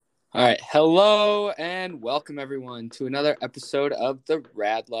All right. Hello and welcome everyone to another episode of the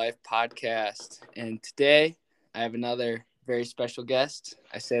Rad Life podcast. And today I have another very special guest.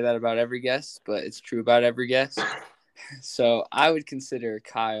 I say that about every guest, but it's true about every guest. So I would consider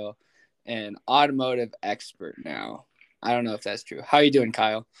Kyle an automotive expert now. I don't know if that's true. How are you doing,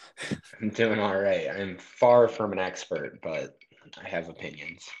 Kyle? I'm doing all right. I'm far from an expert, but I have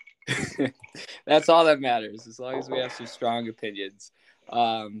opinions. That's all that matters, as long as we have some strong opinions.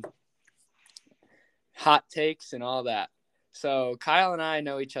 Um, Hot takes and all that. So Kyle and I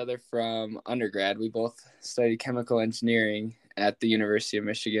know each other from undergrad. We both studied chemical engineering at the University of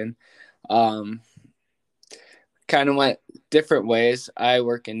Michigan. Um, kind of went different ways. I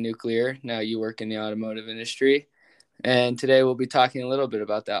work in nuclear. Now you work in the automotive industry. And today we'll be talking a little bit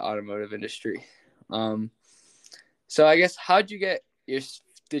about that automotive industry. Um, so I guess how'd you get your?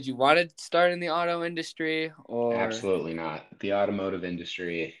 Did you want to start in the auto industry or? Absolutely not. The automotive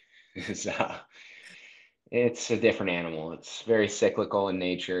industry is it's a different animal. It's very cyclical in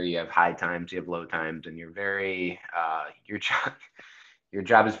nature. You have high times, you have low times, and you're very your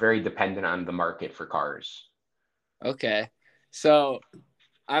job is very dependent on the market for cars. Okay. So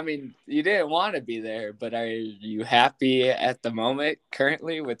I mean, you didn't want to be there, but are you happy at the moment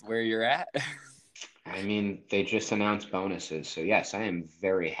currently with where you're at? I mean, they just announced bonuses, so yes, I am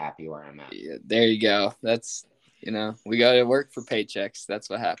very happy where I'm at. Yeah, there you go. That's, we got to work for paychecks. That's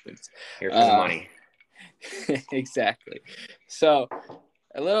what happens. Here for the Uh, money. exactly. So,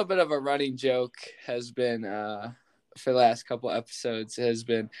 a little bit of a running joke has been for the last couple episodes has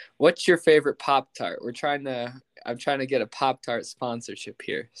been, what's your favorite Pop Tart? I'm trying to get a Pop Tart sponsorship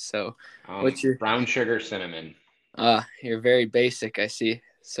here. So, what's your Brown sugar cinnamon. you're very basic, I see.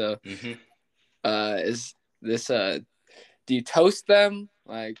 So, Hmm. is this do you toast them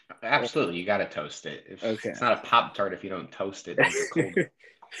or Absolutely, you got to toast it. If okay. it's not a Pop Tart if you don't toast it, then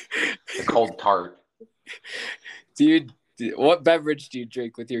it's a cold tart. do you what beverage do you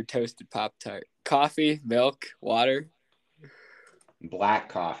drink with your toasted Pop Tart? Coffee, milk, water? Black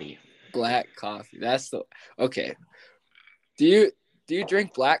coffee. Black coffee. That's the okay. Do you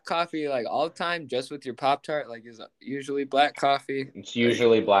drink black coffee like all the time just with your Pop Tart? Like is it usually black coffee? It's Like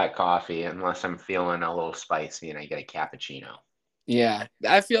usually black coffee unless I'm feeling a little spicy and I get a cappuccino. yeah,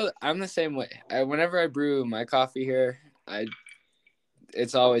 I feel I'm the same way. Whenever I brew my coffee here, I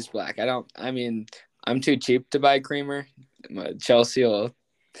it's always black. I mean, I'm too cheap to buy creamer. Chelsea will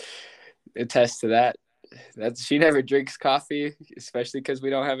attest to that. She never drinks coffee, especially because we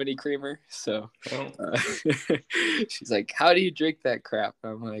don't have any creamer. So Well, uh, she's like, "How do you drink that crap?"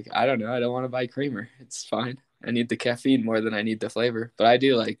 I'm like, "I don't know. I don't want to buy creamer. It's fine. I need the caffeine more than I need the flavor, but I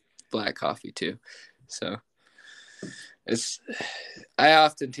do like black coffee too." So it's. I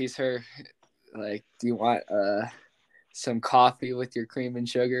often tease her, like, "Do you want some coffee with your cream and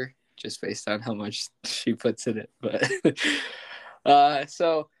sugar?" Just based on how much she puts in it, but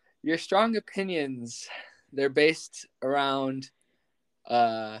so your strong opinions, they're based around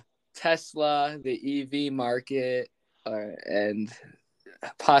uh, Tesla, the EV market, and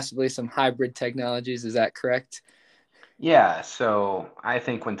possibly some hybrid technologies. Is that correct? yeah, so I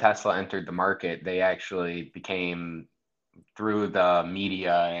think when Tesla entered the market, they actually became, through the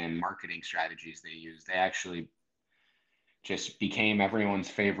media and marketing strategies they used, they actually just became everyone's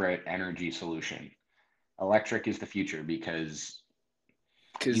favorite energy solution. Electric is the future because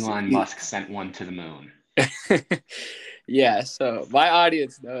Because Elon Musk sent one to the moon. yeah, so my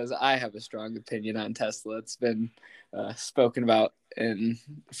audience knows I have a strong opinion on Tesla. It's been spoken about in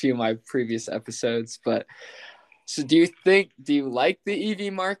a few of my previous episodes. But so, do you like the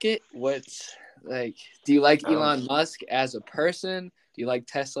EV market? What's like? Do you like Um, Elon Musk as a person? Do you like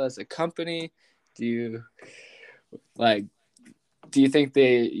Tesla as a company? Do you like? Do you think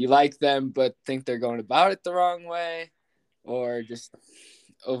you like them, but think they're going about it the wrong way, or just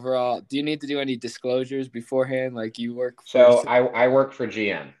overall? Do you need to do any disclosures beforehand? Like you work for? so I work for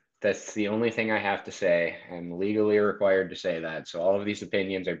GM. That's the only thing I have to say. I'm legally required to say that. So all of these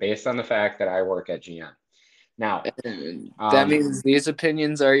opinions are based on the fact that I work at GM. Now, And that um, means these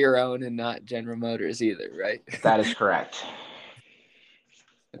opinions are your own and not General Motors either, right? that is correct.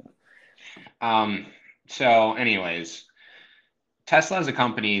 Um, so, anyways, Tesla as a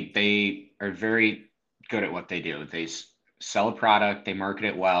company, they are very good at what they do. They sell a product, they market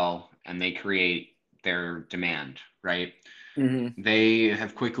it well, and they create their demand, right? Mm-hmm. They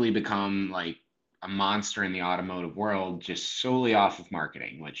have quickly become like a monster in the automotive world just solely off of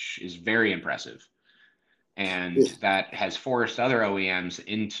marketing, which is very impressive. And that has forced other OEMs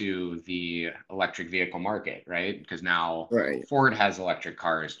into the electric vehicle market, right? Because now Right. Ford has electric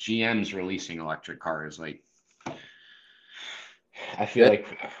cars, GM's releasing electric cars. Like I feel Just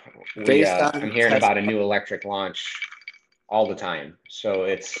like based I'm on hearing Tesla, about a new electric launch all the time. So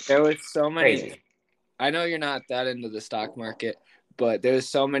it's there was so many. crazy. I know you're not that into the stock market, but there's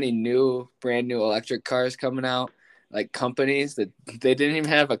so many brand new electric cars coming out, like companies that they didn't even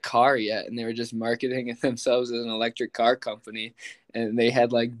have a car yet, and they were just marketing it themselves as an electric car company, and they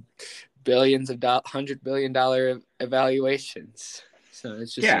had like billions of dollars, $100 billion evaluations. So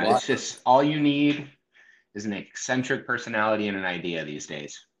it's just Yeah, wild. it's just all you need is an eccentric personality and an idea these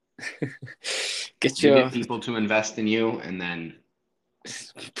days. Get You your get people to invest in you and then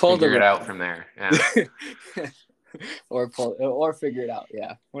pull the figure it rug. out from there. Yeah. Or figure it out.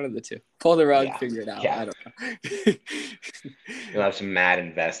 Yeah, one of the two. Pull the rug, Yeah. figure it out. Yeah. I don't You'll have some mad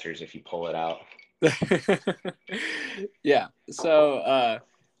investors if you pull it out. know. Yeah. So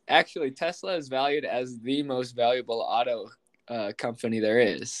actually, Tesla is valued as the most valuable auto company there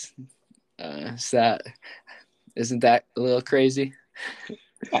is. Is that isn't that a little crazy?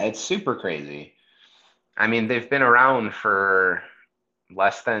 Yeah, it's super crazy. I mean, they've been around for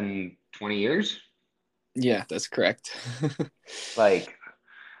less than 20 years. Yeah, that's correct. Like,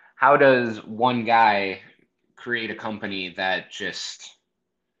 how does one guy create a company that just,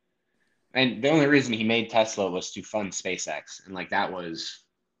 and the only reason he made Tesla was to fund SpaceX. And like, that was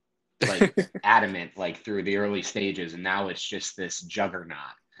like adamant, like through the early stages. And now it's just this juggernaut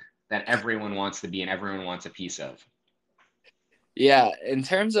that everyone wants to be and everyone wants a piece of. Yeah, in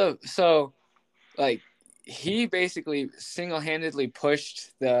terms of like he basically single-handedly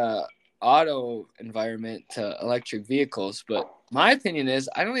pushed the auto environment to electric vehicles, but my opinion is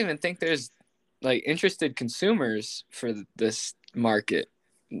I don't even think there's like interested consumers for this market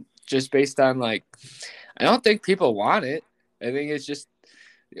just based on like I don't think people want it. I think it's just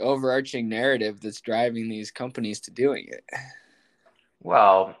the overarching narrative that's driving these companies to doing it.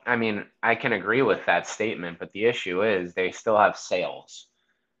 Well, I mean, I can agree with that statement, but the issue is they still have sales.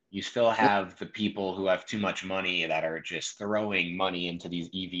 You still have the people who have too much money that are just throwing money into these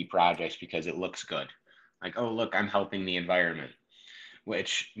EV projects because it looks good. Like, oh, look, I'm helping the environment,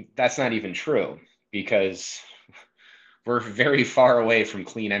 which that's not even true because we're very far away from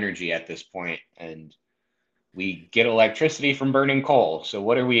clean energy at this point, and we get electricity from burning coal. So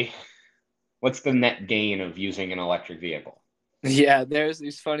what's the net gain of using an electric vehicle? Yeah, there's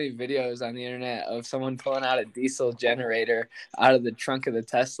these funny videos on the internet of someone pulling out a diesel generator out of the trunk of the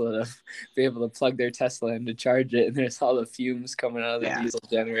Tesla to be able to plug their Tesla in to charge it, and there's all the fumes coming out of the Yeah. diesel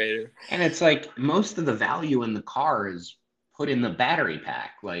generator. And it's like most of the value in the car is put in the battery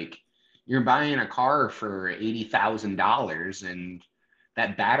pack. Like you're buying a car for $80,000 and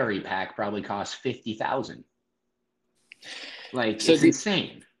that battery pack probably costs 50,000. Like So it's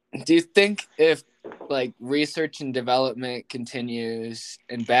insane. do you think if like research and development continues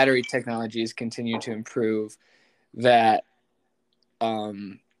and battery technologies continue to improve, that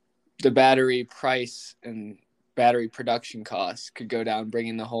um, the battery price and battery production costs could go down,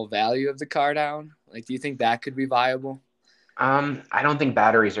 bringing the whole value of the car down? Like, do you think that could be viable? I don't think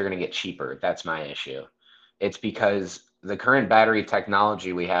batteries are going to get cheaper. That's my issue. It's because the current battery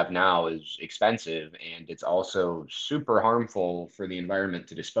technology we have now is expensive and it's also super harmful for the environment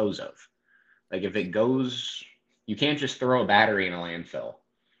to dispose of. Like if it goes, you can't just throw a battery in a landfill.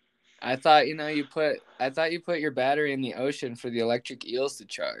 I thought you put your battery in the ocean for the electric eels to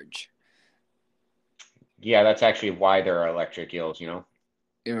charge. Yeah, that's actually why there are electric eels.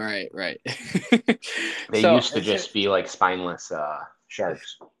 Right, right. They so, used to just be like spineless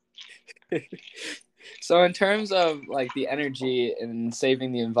sharks. so in terms of like the energy and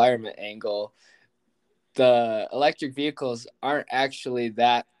saving the environment angle, the electric vehicles aren't actually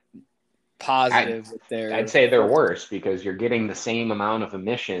that I, positive with I'd their say they're foot. worse because you're getting the same amount of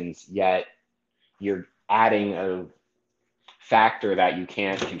emissions, yet you're adding a factor that you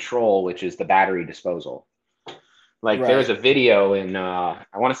can't control, which is the battery disposal. Like there's Right. a video in, I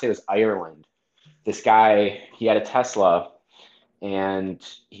want to say it was Ireland. This guy, he had a Tesla and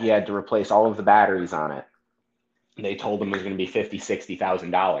he had to replace all of the batteries on it. They told him it was going to be $50,000,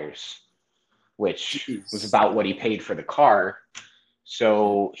 $60,000, which was Jeez. about what he paid for the car.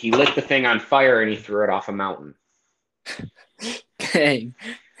 So he lit the thing on fire and he threw it off a mountain. Dang.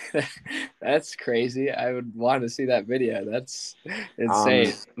 That's crazy. I would want to see that video. That's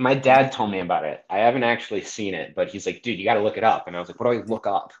insane. My dad told me about it. I haven't actually seen it, but he's like, dude, you got to look it up. And I was like, what do I look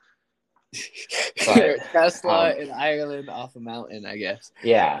up? But Tesla um, in Ireland off a mountain, I guess.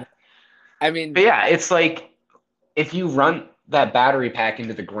 yeah, I mean, but yeah, it's like if you run that battery pack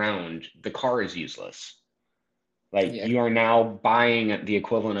into the ground, the car is useless. Like yeah. you are now buying the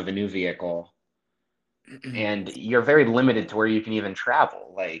equivalent of a new vehicle, and you're very limited to where you can even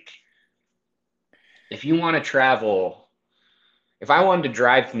travel. Like if you want to travel if I wanted to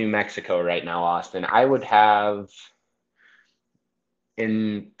drive to New Mexico right now, Austin, I would have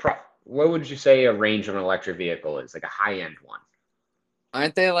in pro what would you say a range of an electric vehicle is, like a high-end one?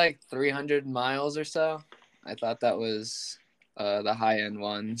 Aren't they like 300 miles or so? I thought that was the high end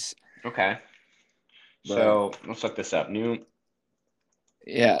ones, Okay. but So let's look this up. New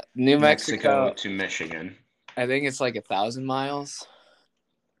yeah, New Mexico Mexico. to Michigan. I think it's like 1,000 miles.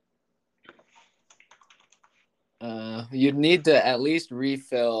 You'd need to at least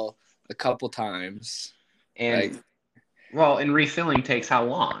refill a couple times. Like, And well, and refilling takes how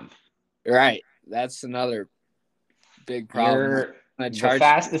long? right, that's another big problem. They're You're gonna the charge.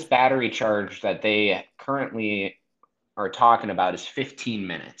 fastest battery charge that they currently are talking about is 15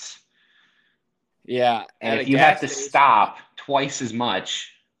 minutes. Yeah, And at a if you have gas to station, stop twice as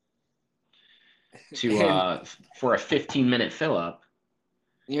much to and for a 15-minute fill up,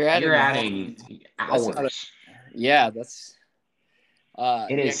 you're you're adding a whole. adding That's another. hours. Yeah, that's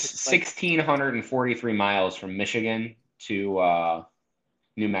It yeah, is 'cause, like 1,643 miles from Michigan to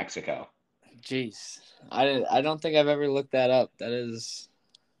New Mexico. jeez, I don't think I've ever looked that up.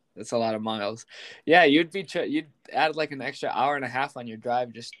 That's a lot of miles. Yeah, you'd add like an extra hour and a half on your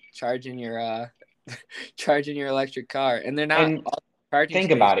drive just charging your charging your electric car, and they're not And all charging think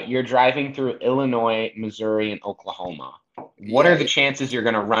stations. about it. You're driving through Illinois, Missouri, and Oklahoma. What are Yeah, the chances you're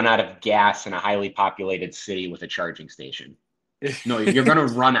going to run out of gas in a highly populated city with a charging station? No, you're going to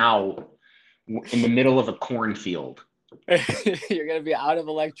run out in the middle of a cornfield. you're gonna be out of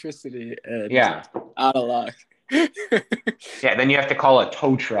electricity and Yeah. out of luck. Yeah, then you have to call a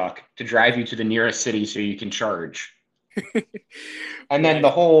tow truck to drive you to the nearest city so you can charge. And then the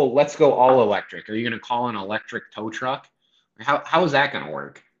Right. whole let's go all electric. Are you going to call an electric tow truck? How is that going to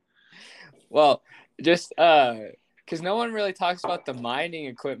work? Well, just because no one really talks about the mining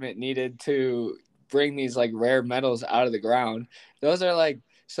equipment needed to bring these like rare metals out of the ground. Those are like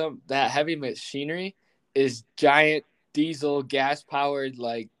some that heavy machinery is giant diesel gas powered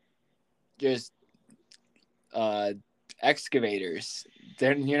like just uh excavators.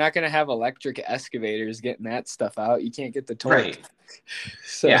 You're not gonna have electric excavators getting that stuff out. You can't get the torque. Right.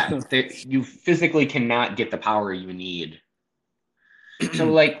 So Yeah, you physically cannot get the power you need.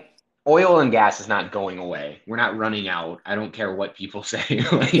 So like oil and gas is not going away. We're not running out. I don't care what people say.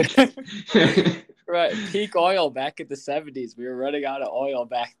 Like right, peak oil back in the 70s. We were running out of oil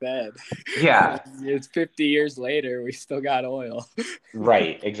back then. yeah, It's 50 years later, we still got oil.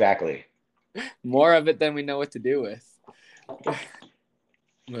 right, exactly. More of it than we know what to do with.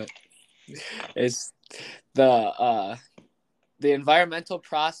 But it's the environmental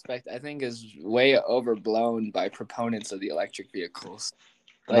prospect, I think, is way overblown by proponents of the electric vehicles.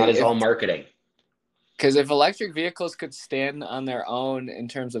 And Like that is if all marketing. because if electric vehicles could stand on their own in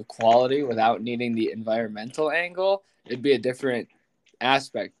terms of quality without needing the environmental angle, it'd be a different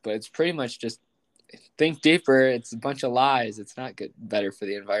aspect. But it's pretty much just think deeper. It's a bunch of lies. It's not good, better for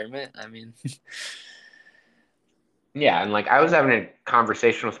the environment. I mean, Yeah, and like I was having a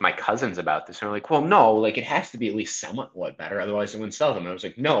conversation with my cousins about this, and they're like, "Well, no, like it has to be at least somewhat what better, otherwise they wouldn't sell them." And I was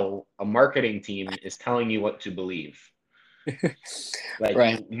like, "No, a marketing team is telling you what to believe. Like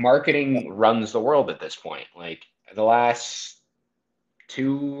right. marketing runs the world at this point. Like the last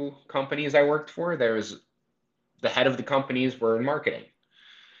two companies I worked for, there was the head of the companies were in marketing,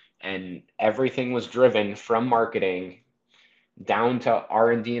 and everything was driven from marketing down to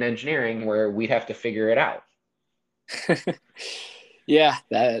R&D and engineering, where we'd have to figure it out. Yeah,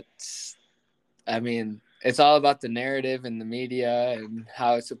 I mean, it's all about the narrative and the media and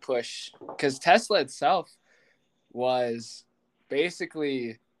how it's a push. Because Tesla itself was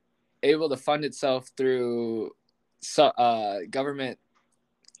basically able to fund itself through government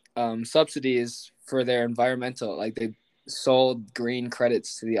subsidies for their environmental. Like they sold green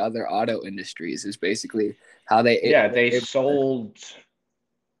credits to the other auto industries. Is basically how Yeah, they they sold.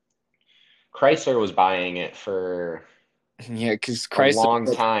 Chrysler was buying it for yeah, because a Chrysler long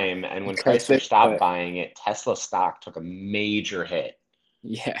time, and when because Chrysler they stopped buying it, Tesla stock took a major hit.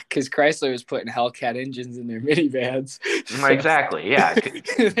 yeah, because Chrysler was putting Hellcat engines in their minivans. So Exactly, yeah.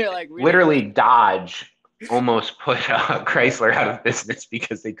 they're like, we need Literally, this. Dodge almost put Chrysler out of business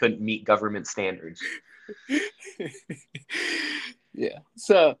because they couldn't meet government standards. Yeah.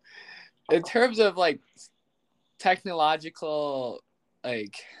 So in terms of like technological,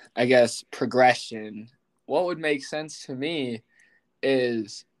 like I guess progression, what would make sense to me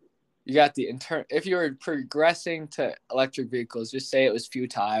is you got the if you were progressing to electric vehicles, just say it was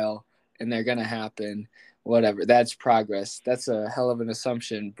futile and they're gonna happen, whatever. That's progress. That's a hell of an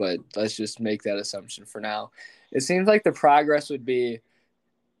assumption, but let's just make that assumption for now. It seems like the progress would be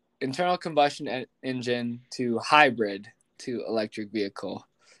internal combustion engine to hybrid to electric vehicle,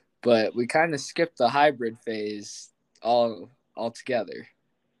 but we kind of skipped the hybrid phase altogether.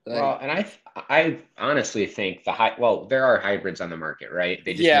 Like, Well, and I honestly think well, there are hybrids on the market, right?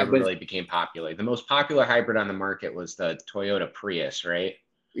 They just yeah, never but really became popular. The most popular hybrid on the market was the Toyota Prius, right?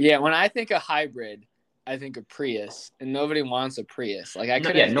 yeah, when I think of hybrid, I think of Prius, and nobody wants a Prius. Like, I No,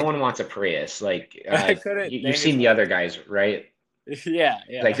 yeah, couldn't, no one wants a Prius. Like, I couldn't you've name. seen the other guys, right? Yeah,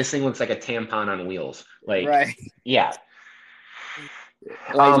 yeah, Like this thing looks like a tampon on wheels. Like, right. yeah.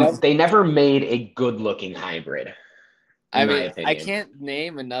 Like, no, They never made a good-looking hybrid, I in my mean, I opinion. can't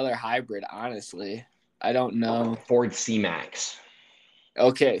name another hybrid, honestly. I don't know. Ford C-Max.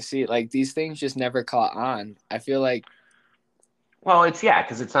 Okay, see, like these things just never caught on. I feel like Well, it's yeah,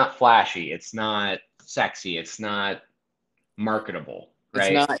 because it's not flashy, it's not sexy, it's not marketable, it's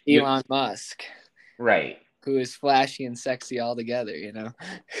right? not Elon Musk, Right. who is flashy and sexy all together,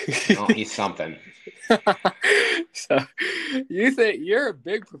 Oh, he's something. So you think you're a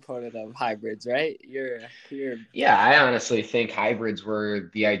big proponent of hybrids, right? You're Yeah, I honestly think hybrids were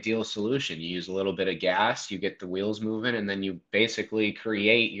the ideal solution. You use a little bit of gas, you get the wheels moving, and then you basically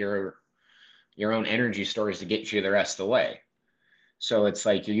create your own energy stores to get you the rest of the way. So it's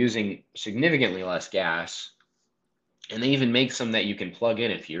like you're using significantly less gas, and they even make some that you can plug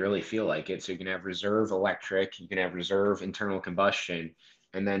in if you really feel like it. So you can have reserve electric, you can have reserve internal combustion,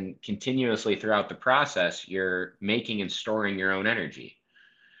 and then continuously throughout the process, you're making and storing your own energy.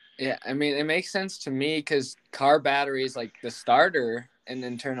 Yeah, I mean, it makes sense to me because car batteries, like the starter in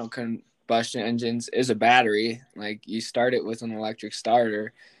internal combustion engines, is a battery. Like you start it with an electric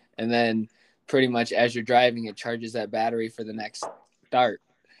starter, and then pretty much as you're driving, it charges that battery for the next start.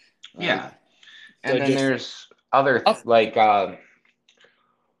 Like, Yeah. so And then just there's other up, like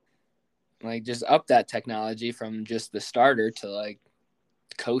like just up that technology from just the starter to like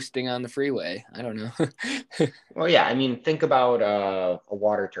coasting on the freeway. I don't know. well, yeah, I mean, think about a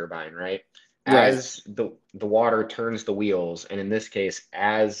water turbine, right? Right. As the water turns the wheels, and in this case,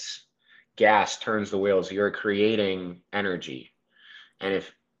 as gas turns the wheels, you're creating energy. And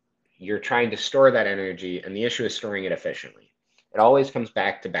if you're trying to store that energy, and the issue is storing it efficiently, it always comes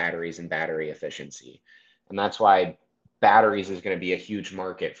back to batteries and battery efficiency. And that's why batteries is going to be a huge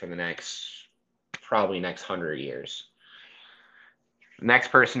market for the probably next 100 years. Next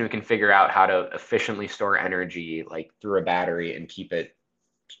person who can figure out how to efficiently store energy like through a battery and keep it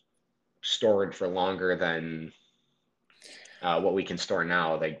stored for longer than what we can store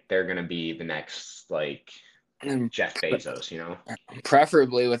now, like they're gonna be the next like And Jeff Bezos, you know?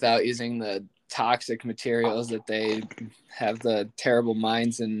 preferably without using the toxic materials that they have the terrible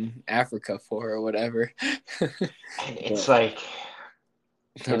mines in Africa for or whatever. And it's But like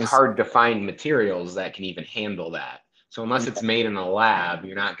it's those, hard to find materials that can even handle that. So unless it's made in a lab,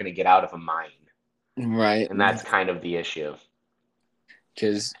 you're not gonna get out of a mine. right? And that's kind of the issue.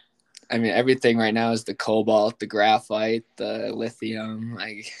 Because I mean, everything right now is the cobalt, the graphite, the lithium,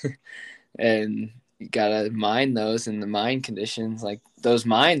 like, and you gotta mine those in the mine conditions. Like those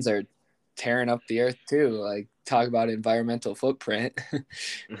mines are tearing up the earth too. Like talk about environmental footprint.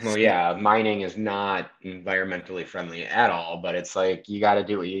 Well, So, yeah, mining is not environmentally friendly at all, but it's like you got to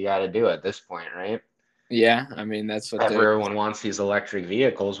do what you got to do at this point, right? yeah, I mean that's what they're Everyone wants these electric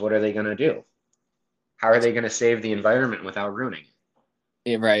vehicles. What are they going to do? How are they going to save the environment without ruining it?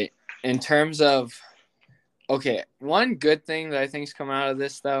 yeah, right. In terms of okay, one good thing that I think's come out of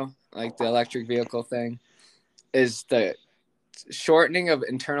this though, like the electric vehicle thing, is the shortening of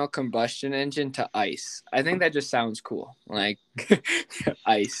internal combustion engine to ICE. I think that just sounds cool. Like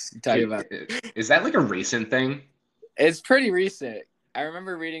ICE. Talk Dude, about is that like a recent thing? it's pretty recent. I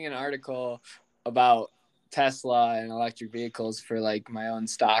remember reading an article about Tesla and electric vehicles for like my own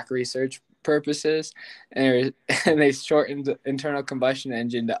stock research purposes, and and they shortened the internal combustion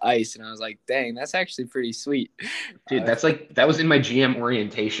engine to ICE, and I was like, dang, that's actually pretty sweet. Dude, that's like that was in my GM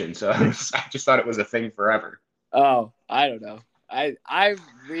orientation, so I just thought it was a thing forever. Oh, I don't know. I've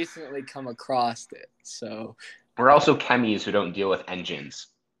recently come across it, so We're also chemies who don't deal with engines.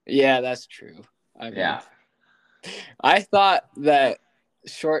 yeah, that's true. I mean, Yeah. I thought that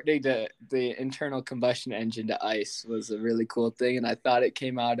shortening the internal combustion engine to ICE was a really cool thing, and I thought it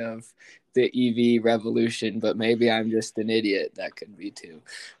came out of the EV revolution, but maybe I'm just an idiot. That could be too.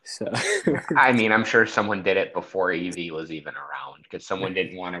 So, I mean, I'm sure someone did it before EV was even around because someone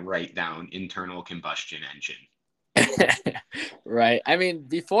didn't want to write down internal combustion engine. right. I mean,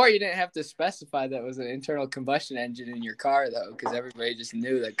 before you didn't have to specify that it was an internal combustion engine in your car, though, because everybody just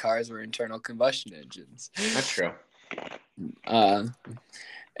knew that cars were internal combustion engines. That's true. Uh,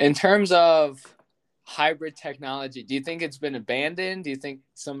 in terms of hybrid technology, do you think it's been abandoned? Do you think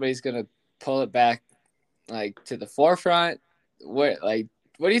somebody's going to pull it back like to the forefront. What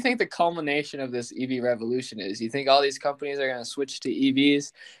do you think the culmination of this EV revolution is? You think all these companies are going to switch to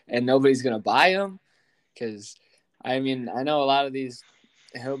EVs and nobody's going to buy them? Because I mean, I know a lot of these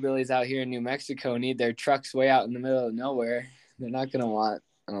hillbillies out here in New Mexico need their trucks way out in the middle of nowhere. They're not going to want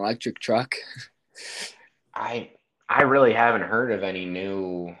an electric truck. I I really haven't heard of any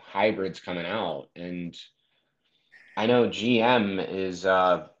new hybrids coming out, and I know GM is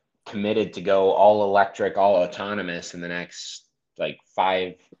committed to go all electric, all autonomous in the next like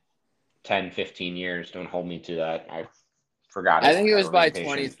 5, 10, 15 years. Don't hold me to that. I forgot I its think it was by orientation.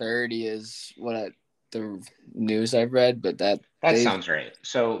 2030 is the news I've read, but that That they sounds right.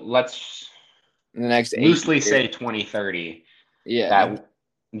 So let's in the next eight loosely years. say 2030. Yeah, That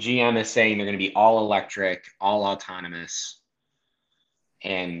GM is saying they're going to be all electric, all autonomous,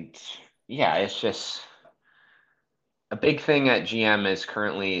 and yeah, it's just a big thing at GM is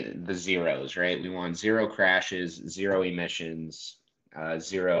currently the zeros, right? We want zero crashes, zero emissions,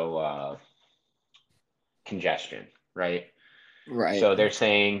 zero congestion, right? right, So they're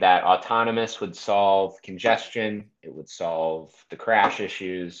saying that autonomous would solve congestion, it would solve the crash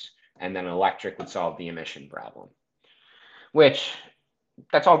issues, and then electric would solve the emission problem. Which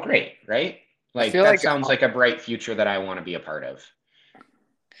that's all great, right? I Like feel that like sounds like a bright future that I want to be a part of.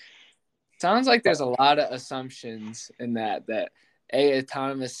 sounds like there's But a lot of assumptions in that a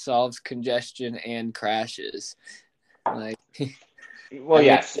autonomous solves congestion and crashes. Like, well, I mean,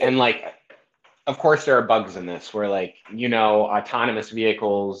 yes, and like of course there are bugs in this where like autonomous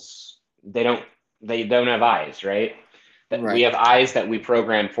vehicles they don't have eyes, right? That we right, have eyes that we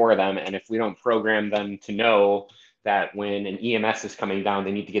program for them, and if we don't program them to know that when an EMS is coming down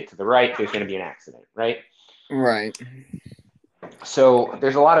they need to get to the right, there's going to be an accident, right? right. So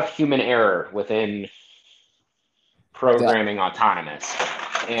there's a lot of human error within The, programming autonomous,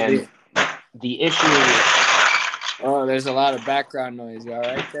 and the, the issue. oh, there's a lot of background noise. You all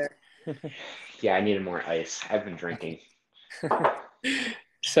right there? Yeah, I needed more ice. I've been drinking.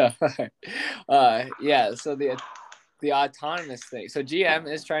 So, yeah. So the autonomous thing. So GM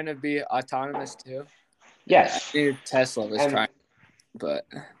is trying to be autonomous too. I Yes, knew Tesla was and trying, but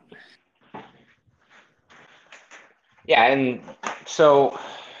yeah, and so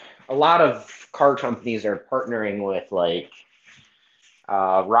a lot of car companies are partnering with like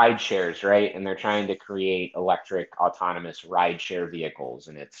ride shares, right? And they're trying to create electric autonomous ride share vehicles,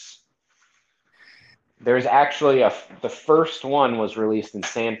 and there's actually the first one was released in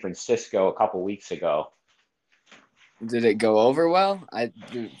San Francisco a couple weeks ago. did it go over well?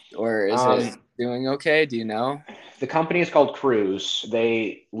 Or is it Um, doing okay? Do you know? the company is called Cruise.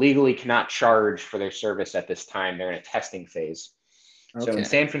 They legally cannot charge for their service at this time. They're in a testing phase. So in Okay.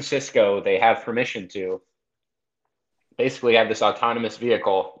 San Francisco, they have permission to basically have this autonomous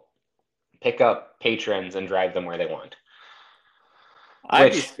vehicle pick up patrons and drive them where they want.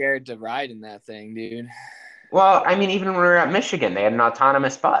 I'd be Which, scared to ride in that thing, dude. well, I mean, even when we were at Michigan, they had an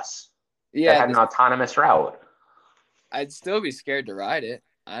autonomous bus that Yeah, had an autonomous route. I'd still be scared to ride it.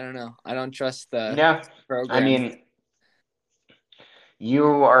 I don't know. I don't trust the Yeah, I program. mean, you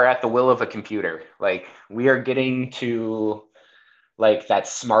are at the will of a computer. Like, we are getting to like that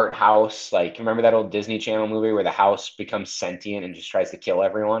smart house. Like, remember that old Disney Channel movie where the house becomes sentient and just tries to kill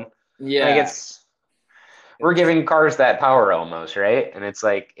everyone? Like, Yeah, we're it's. giving cars that power almost, right? And it's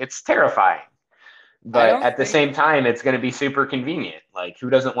like, it's terrifying. I But don't at the think. same time, it's going to be super convenient. Like, who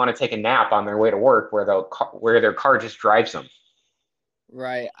doesn't want to take a nap on their way to work where their car just drives them?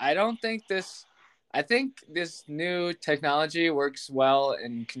 Right. I don't think this. I think this new technology works well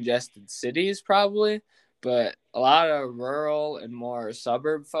in congested cities, probably, but a lot of rural and more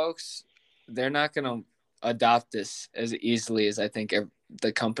suburb folks, they're not going to adopt this as easily as I think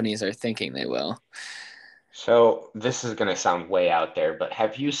the companies are thinking they will. So this is going to sound way out there, but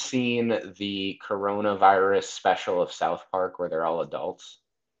have you seen the coronavirus special of South Park where they're all adults?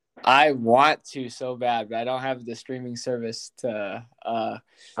 I want to so bad, but I don't have the streaming service to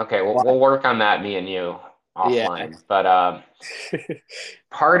Okay, watch. we'll work on that, me and you, Yeah. offline. But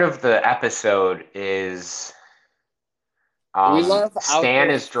part of the episode is We love Stan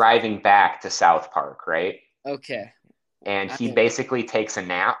outdoor. is driving back to South Park, right? Okay. And he I, basically takes a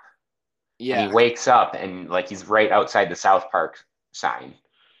nap and he yeah. wakes up and like he's right outside the South Park sign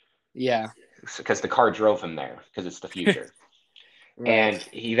Yeah. because the car drove him there because it's the future. Right. And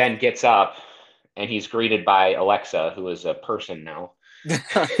he then gets up and he's greeted by Alexa, who is a person now.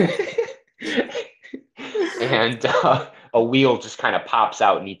 And a wheel just kind of pops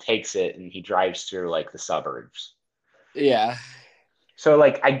out and he takes it and he drives through like the suburbs. Yeah. So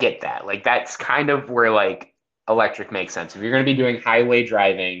like I get that. Like that's kind of where like electric makes sense. If you're going to be doing highway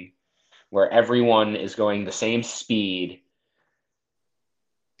driving, where everyone is going the same speed,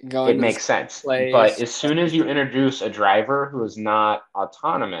 it Going to the makes same sense. But place. as soon as you introduce a driver who is not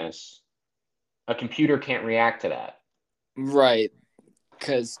autonomous, a computer can't react to that. Right.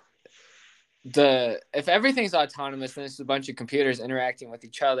 Because if everything's autonomous, then it's a bunch of computers interacting with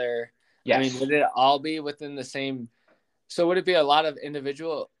each other. I mean, Yes. would it all be within the same? So would it be a lot of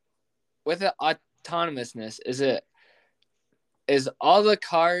individual with the autonomousness? Is all the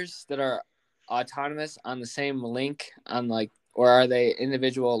cars that are autonomous on the same link on like, or are they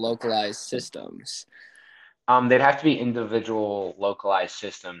individual localized systems? They'd have to be individual localized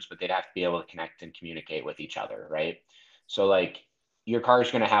systems, but they'd have to be able to connect and communicate with each other, right? So like your car's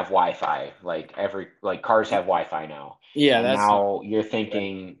going to have Wi-Fi, like cars have Wi-Fi now. Yeah, And that's not now you're right.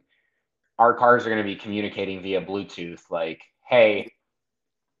 thinking our cars are going to be communicating via Bluetooth, like, hey,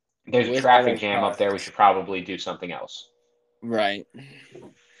 there's a With traffic other jam up there. We cars. should probably do something else. Right.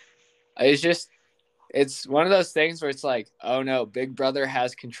 It's just it's one of those things where it's like, oh no, Big Brother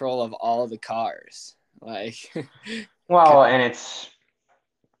has control of all the cars. Like, Well, and it's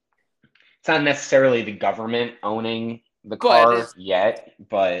not necessarily the government owning the but car it's yet,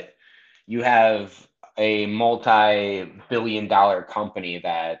 but you have a multi-billion dollar company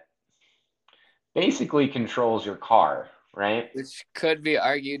that basically controls your car, right? which could be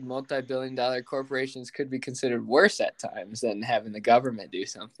argued multi-billion-dollar corporations could be considered worse at times than having the government do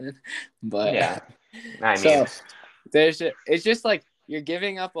something. But Yeah. I mean, so it's just like you're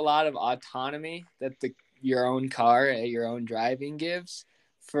giving up a lot of autonomy that the your own car your own driving gives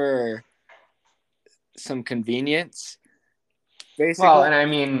for some convenience, well, basically. and I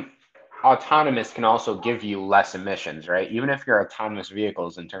mean, autonomous can also give you less emissions, right? Even if your autonomous vehicle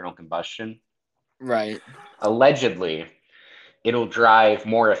is internal combustion, Right. allegedly, it'll drive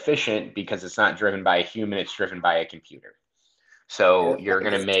more efficient because it's not driven by a human, it's driven by a computer. So you're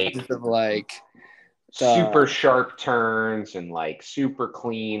Like going to in make terms of like the super sharp turns and like super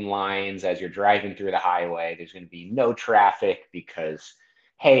clean lines as you're driving through the highway. There's going to be no traffic because,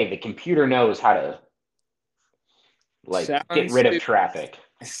 hey, the computer knows how to like get sounds rid of traffic.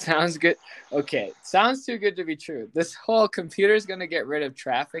 sounds good. Okay, sounds too good to be true. This whole computer's gonna get rid of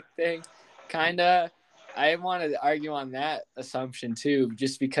traffic thing, kinda. I want to argue on that assumption too,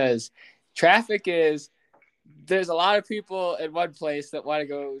 just because traffic is there's a lot of people in one place that want to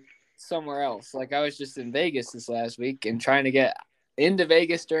go somewhere else. Like I was just in Vegas this last week and trying to get into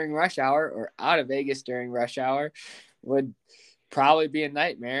Vegas during rush hour or out of Vegas during rush hour would probably be a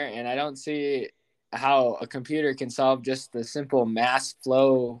nightmare. And I don't see how a computer can solve just the simple mass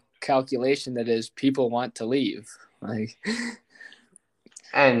flow calculation that is people want to leave. Like,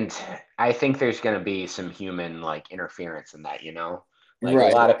 And I think there's going to be some human like interference in that, you know? Like a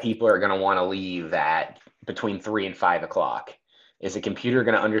right, lot of people are going to want to leave at between 3 and 5 o'clock. Is the computer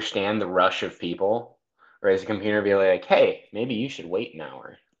going to understand the rush of people? Or is the computer be like, hey, maybe you should wait an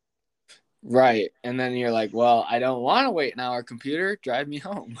hour? right. And then you're like, well, I don't want to wait an hour, computer, drive me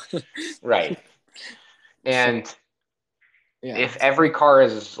home. Right. So, And yeah, if every car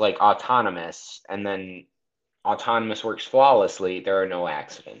is like autonomous and then autonomous works flawlessly, there are no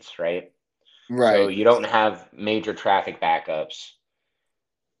accidents, right? So right, you don't have major traffic backups.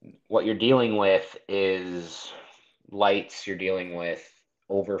 What you're dealing with is lights, you're dealing with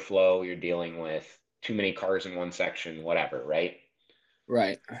overflow, you're dealing with too many cars in one section, whatever, right?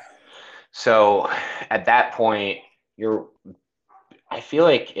 right. So at that point, you're I feel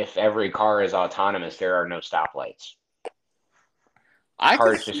like if every car is autonomous, there are no stoplights. I could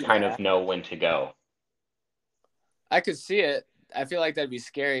Cars just see kind of that. know when to go. I could see it. I feel like that'd be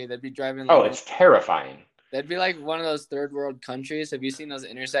scary. That'd be driving Oh, like it's terrifying. that'd be like one of those third world countries. Have you seen those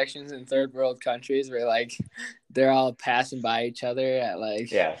intersections in third world countries where like they're all passing by each other at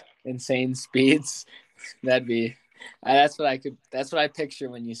like Yeah. insane speeds? That'd be that's what I could that's what I picture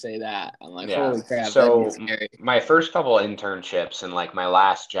when you say that. I'm like, Yeah. holy crap, that'd be So scary. my first couple of internships and like my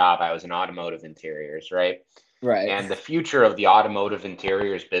last job, I was in automotive interiors, right? Right. And the future of the automotive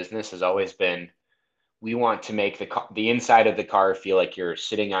interiors business has always been we want to make the inside of the car feel like you're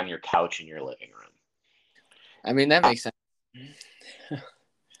sitting on your couch in your living room. I mean that makes sense.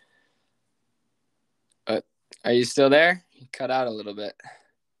 But are you still there? You cut out a little bit.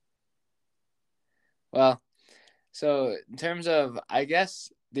 Well, so in terms of I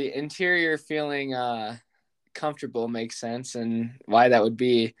guess the interior feeling comfortable makes sense and why that would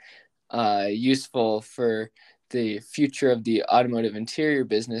be useful for the future of the automotive interior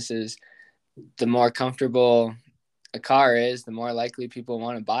business is the more comfortable a car is, the more likely people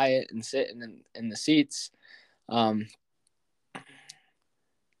want to buy it and sit in the seats. Um,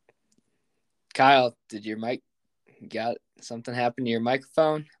 Kyle, did your mic got something happen to your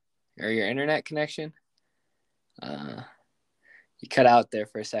microphone? or your internet connection. Uh, you cut out there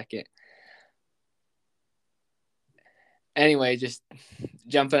for a second. Anyway, just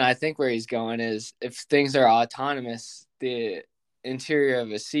jumping, I think where he's going is if things are autonomous, the interior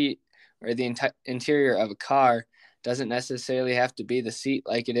of a seat or the interior of a car doesn't necessarily have to be the seat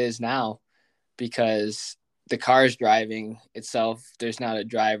like it is now because the car's driving itself. There's not a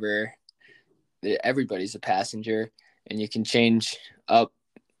driver. Everybody's a passenger, and you can change up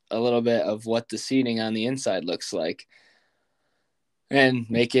a little bit of what the seating on the inside looks like and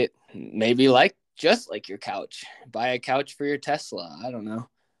make it maybe like just like your couch. Buy a couch for your Tesla. I don't know.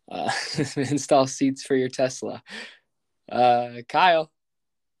 Install seats for your Tesla. Kyle.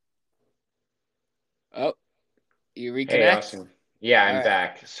 Oh, you Hey, reconnect? Austin. Yeah, All I'm right.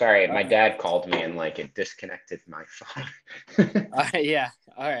 back. Sorry, All my right. dad called me and like it disconnected my phone. All right. Yeah.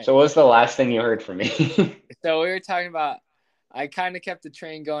 All right. So what was the last thing you heard from me? So we were talking about. I kind of kept the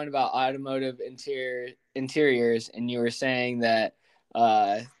train going about automotive interiors, and you were saying that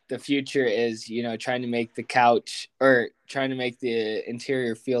the future is, trying to make the couch or trying to make the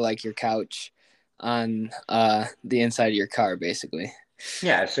interior feel like your couch on the inside of your car, basically.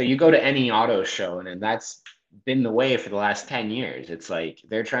 Yeah, so you go to any auto show and that's been the way for the last 10 years. It's like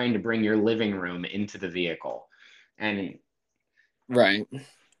they're trying to bring your living room into the vehicle. And Right.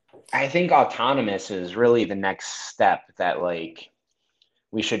 I think autonomous is really the next step that like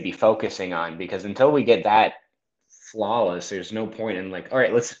we should be focusing on because until we get that flawless, there's no point in like, all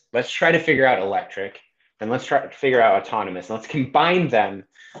right, let's try to figure out electric, then let's try to figure out autonomous. Let's combine them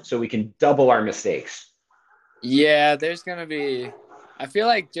so we can double our mistakes. Yeah, there's gonna be. I feel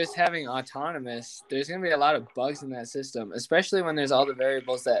like just having autonomous, there's gonna be a lot of bugs in that system, especially when there's all the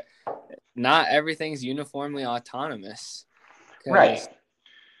variables that not everything's uniformly autonomous. Right. Because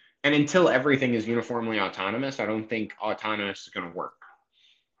And until everything is uniformly autonomous, I don't think autonomous is going to work.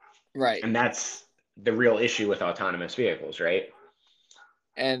 right, And that's the real issue with autonomous vehicles, right?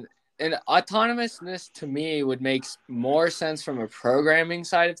 and autonomousness to me would make more sense from a programming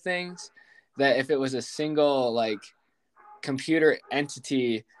side of things. That if it was a single like computer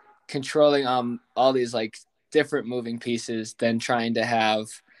entity controlling all these like different moving pieces, than trying to have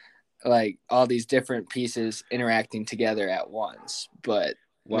like all these different pieces interacting together at once. But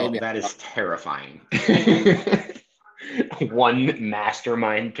Well, maybe that is terrifying. One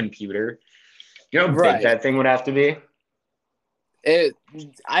mastermind computer. You know how big right. that thing would have to be? It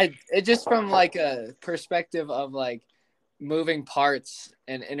it just from like a perspective of like moving parts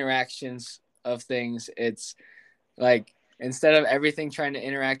and interactions of things, it's like instead of everything trying to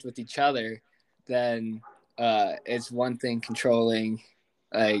interact with each other, then it's one thing controlling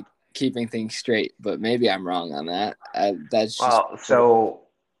like keeping things straight. But maybe I'm wrong on that. That's just Well, so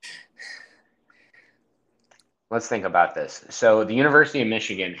let's think about this. So the University of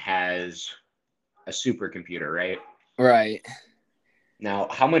Michigan has a supercomputer, right? right. Now,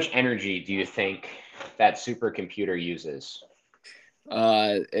 how much energy do you think that supercomputer uses?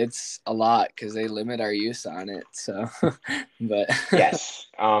 It's a lot because they limit our use on it. So, but Yes.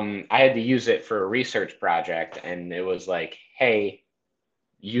 I had to use it for a research project, and it was like, hey,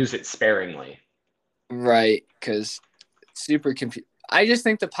 use it sparingly. right, because super compute. I just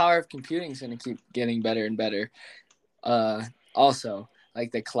think the power of computing is going to keep getting better and better. Uh, Also,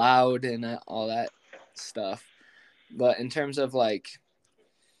 like the cloud and all that stuff. But in terms of like,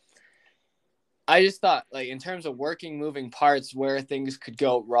 I just thought like in terms of working moving parts where things could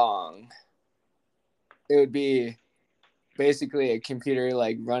go wrong, it would be basically a computer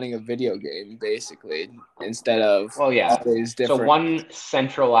like running a video game, basically, instead of Well, all yeah. these So different. one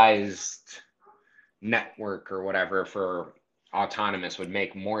centralized network or whatever for autonomous would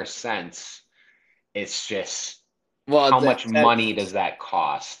make more sense. It's just Well, how much money does that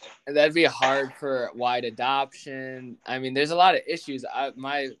cost? that'd be hard for wide adoption. I mean, there's a lot of issues.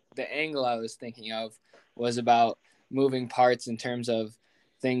 The angle I was thinking of was about moving parts in terms of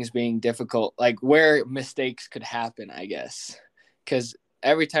things being difficult, like where mistakes could happen, I guess. Because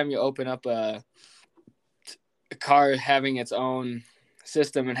every time you open up a car having its own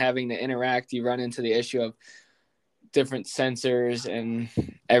system and having to interact, you run into the issue of different sensors and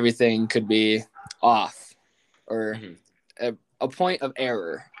everything could be off or Mm-hmm. a point of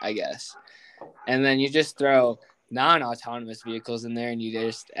error, I guess. And then you just throw non-autonomous vehicles in there and you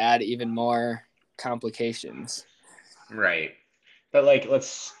just add even more complications. Right. But like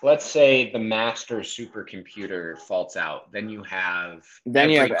let's say the master supercomputer faults out. Then you have Then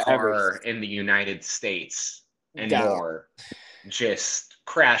you have every every car in the United States and down. more just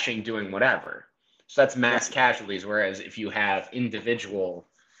crashing doing whatever. So that's mass Right. casualties. Whereas if you have individual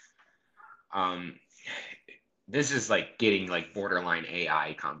um, This is like getting like borderline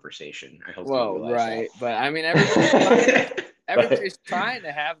AI conversation. I hope you Well, realize that. right, but I mean, But everybody's trying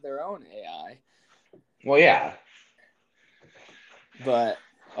to have their own AI. well, yeah. But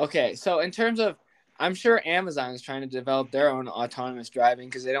okay, so in terms of, I'm sure Amazon is trying to develop their own autonomous driving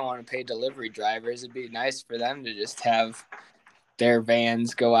because they don't want to pay delivery drivers. It'd be nice for them to just have their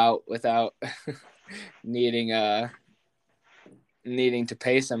vans go out without needing needing to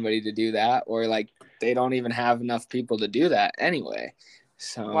pay somebody to do that, or like they don't even have enough people to do that anyway.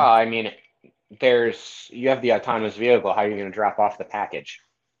 So Well, I mean, you have the autonomous vehicle. How are you going to drop off the package?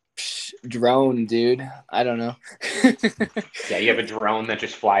 drone, dude. I don't know. Yeah, you have a drone that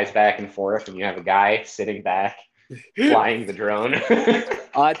just flies back and forth, and you have a guy sitting back flying the drone.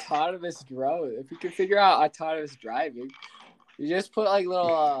 Autonomous drone. If you can figure out autonomous driving, you just put like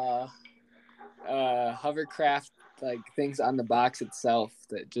little hovercraft like things on the box itself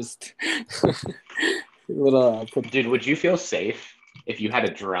that just little Dude, would you feel safe if you had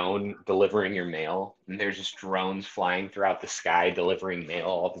a drone delivering your mail and there's just drones flying throughout the sky delivering mail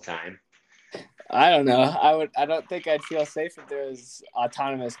all the time? I don't know. I don't think I'd feel safe if there was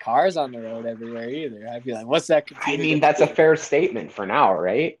autonomous cars on the road everywhere either. I'd be like, what's that I computer mean, gonna that's a do? fair statement for now,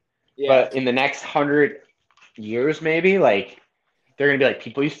 right? Yeah. But in the next 100 years, maybe, like, they're going to be like,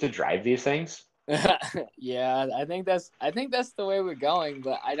 people used to drive these things. Yeah, I think that's the way we're going,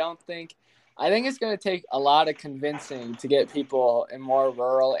 but I think it's going to take a lot of convincing to get people in more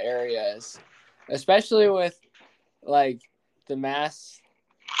rural areas, especially with like the mass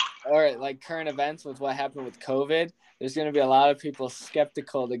or like current events with what happened with COVID. There's going to be a lot of people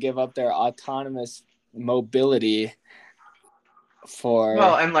skeptical to give up their autonomous mobility Well,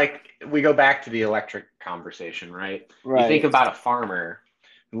 for and like, we go back to the electric conversation, right? You think right, about a farmer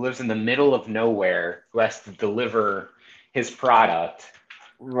who lives in the middle of nowhere who has to deliver his product.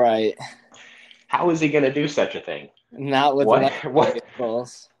 right. How is he going to do such a thing? Not with What? electric What?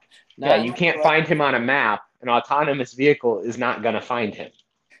 vehicles. Yeah, Not you with can't find electric, him on a map. An autonomous vehicle is not going to find him.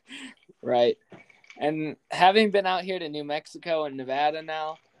 right. And having been out here to New Mexico and Nevada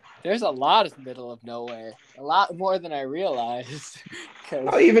now, there's a lot of middle of nowhere, a lot more than I realized. Because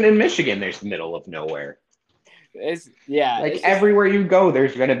Well, even in Michigan, there's the middle of nowhere. Like it's just everywhere you go,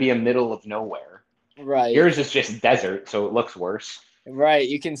 there's going to be a middle of nowhere. right, Yours is just desert, so it looks worse. right.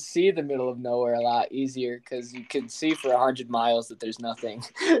 You can see the middle of nowhere a lot easier because you can see for 100 miles that there's nothing.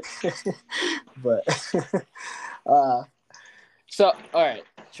 But uh, so all right,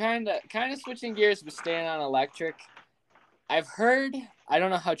 trying to kind of switching gears but staying on electric. I've heard, I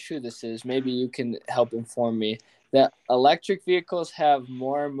don't know how true this is. Maybe you can help inform me that electric vehicles have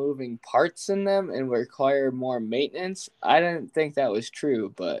more moving parts in them and require more maintenance. I didn't think that was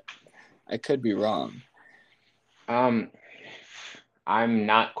true, but I could be wrong. Um, I'm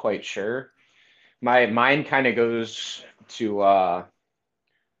not quite sure. My mind kind of goes to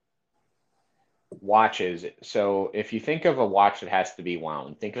watches. So if you think of a watch that has to be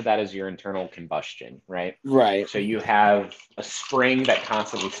wound, think of that as your internal combustion, right? Right, So you have a spring that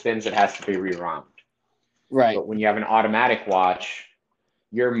constantly spins that has to be rewound. right. But when you have an automatic watch,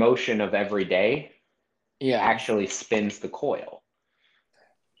 your motion of every day Yeah. actually spins the coil.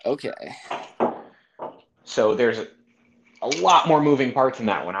 Okay. So there's a lot more moving parts in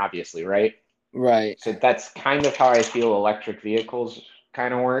that one, obviously, right? Right. So that's kind of how I feel electric vehicles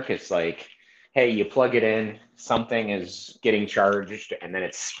kind of work. It's like, hey, you plug it in, something is getting charged, and then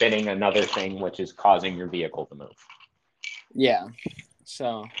it's spinning another thing, which is causing your vehicle to move. Yeah.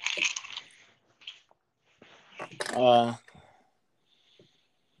 So, uh,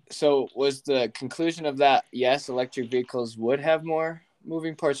 so was the conclusion of that yes, electric vehicles would have more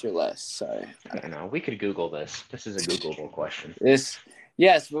moving parts or less? Sorry. I don't know. We could Google this. This is a Googleable question. This,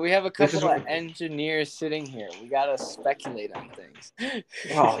 yes, but we have a This is couple of engineers sitting here. We gotta speculate on things.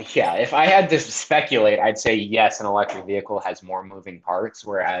 Oh, yeah. If I had to speculate, I'd say yes, an electric vehicle has more moving parts,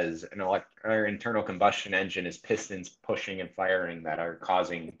 whereas or internal combustion engine is pistons pushing and firing that are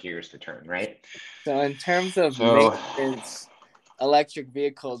causing gears to turn, right? So, in terms of So, maintenance, electric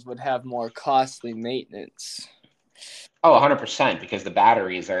vehicles would have more costly maintenance. oh, 100%, because the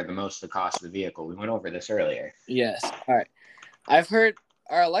batteries are the most the cost of the vehicle. We went over this earlier. Yes. All right. I've heard,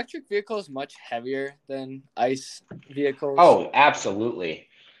 are electric vehicles much heavier than ICE vehicles? Oh, absolutely.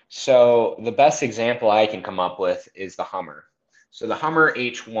 So, the best example I can come up with is the Hummer. So, the Hummer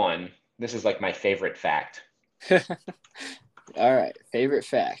H1, this is like my favorite fact. All right. Favorite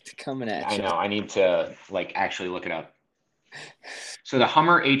fact coming at I you. know, I need to like actually look it up. So the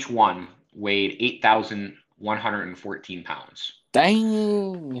Hummer H1 weighed 8,114 pounds,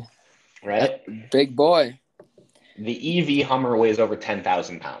 Dang. That's right? a big boy. The EV Hummer weighs over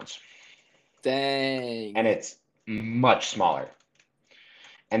 10,000 pounds, Dang. and it's much smaller.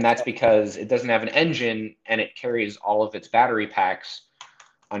 And that's because it doesn't have an engine and it carries all of its battery packs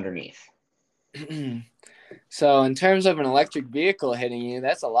underneath. So in terms of an electric vehicle hitting you,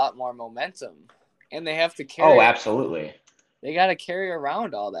 that's a lot more momentum, and they have to Oh, carry. absolutely. They got to carry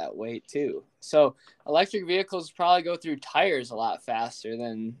around all that weight too. So electric vehicles probably go through tires a lot faster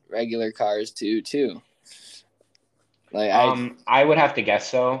than regular cars do too. Like I I would have to guess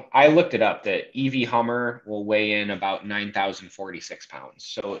so. I looked it up that EV Hummer will weigh in about 9,046 pounds.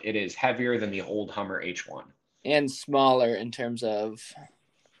 So it is heavier than the old Hummer H1. and smaller in terms of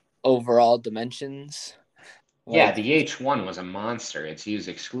overall dimensions. Yeah, Like the H1 was a monster. It's used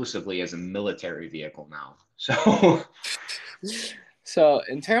exclusively as a military vehicle now. So, so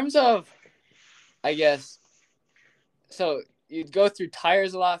in terms of I guess so you'd go through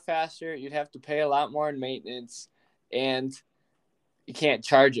tires a lot faster, you'd have to pay a lot more in maintenance, and you can't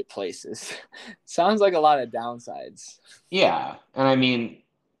charge at places. Sounds like a lot of downsides. yeah. And I mean,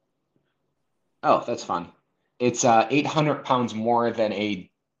 oh, that's fun. It's 800 pounds more than a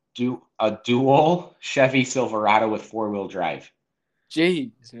dual Chevy Silverado with four-wheel drive.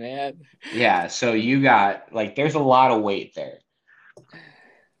 Jeez, man. Yeah, so you got like there's a lot of weight there.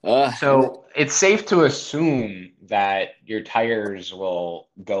 And So it's safe to assume that your tires will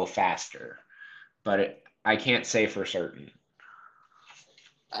go faster, but I can't say for certain.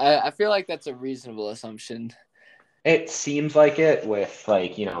 I feel like that's a reasonable assumption. It seems like it with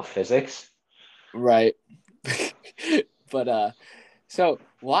like, physics. Right. But so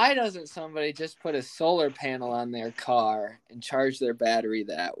why doesn't somebody just put a solar panel on their car and charge their battery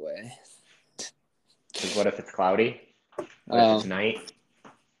that way? Because what if it's cloudy? What if it's Oh, night?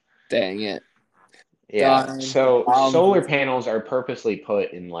 dang it. Yeah. Darn. So solar panels are purposely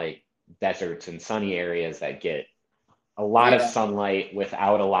put in like deserts and sunny areas that get a lot of Yeah, sunlight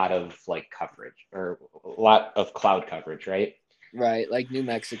without a lot of like coverage or a lot of cloud coverage, right? right. Like New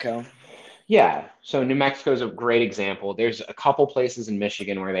Mexico. Yeah, so New Mexico is a great example. There's a couple places in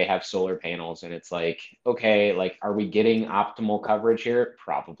Michigan where they have solar panels, and it's like, okay, like, are we getting optimal coverage here?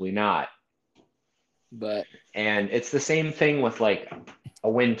 Probably not. But And it's the same thing with like a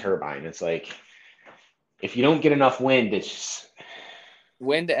wind turbine. It's like, if you don't get enough wind, it's just,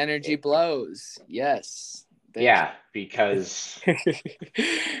 wind energy it, blows. Yes. They yeah, because can.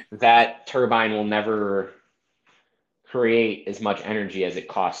 that turbine will never create as much energy as it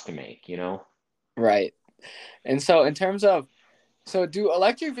costs to make, you know? Right. And so in terms of so do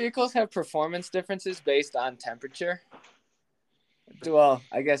electric vehicles have performance differences based on temperature?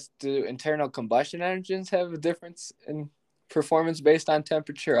 I guess do internal combustion engines have a difference in performance based on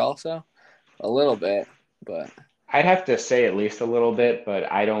temperature also? A little bit, but I'd have to say at least a little bit,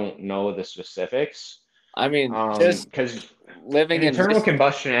 but I don't know the specifics. I mean, just Because living an in internal Michigan,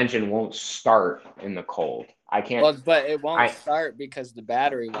 combustion engine won't start in the cold. I can't. well, but it won't I start because the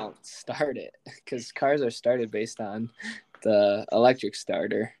battery won't start it because cars are started based on the electric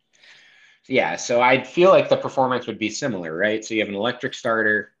starter. Yeah. So I feel like the performance would be similar, right? So you have an electric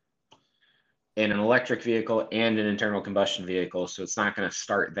starter in an electric vehicle and an internal combustion vehicle, so it's not going to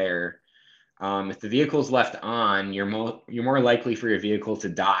start there. If the vehicle's left on, you're more likely for your vehicle to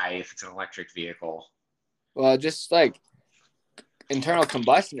die if it's an electric vehicle. Well, just like internal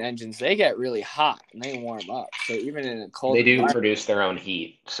combustion engines, they get really hot and they warm up. So even in a cold They do environment, produce their own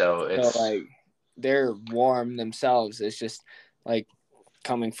heat, so so it's like they're warm themselves. It's just like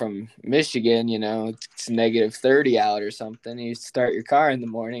coming from Michigan, it's negative 30 out or something. You start your car in the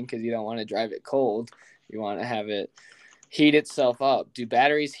morning because you don't want to drive it cold. You want to have it heat itself up. Do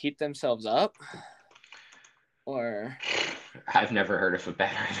batteries heat themselves up? Or, I've never heard of a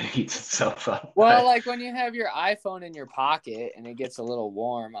battery that heats itself up, well, but like when you have your iPhone in your pocket and it gets a little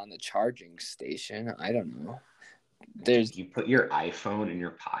warm on the charging station. I don't know. There's you put your iPhone in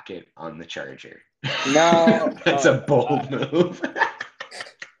your pocket on the charger. no. That's Oh a my bold God. move.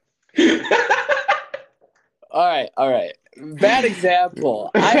 All right. All right. Bad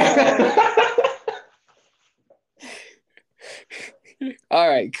example. iPhone. All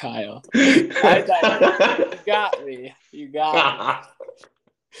right, Kyle. I digress. You got me. You got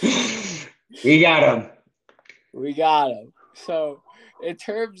me. We got him. We got him. So, in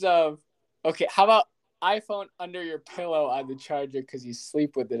terms of, okay, how about iPhone under your pillow on the charger because you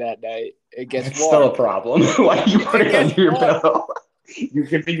sleep with it at night? It gets That's still warm. a problem. Why do you put It it gets under your warm. pillow? You're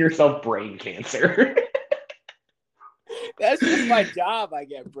giving yourself brain cancer. That's just my job. I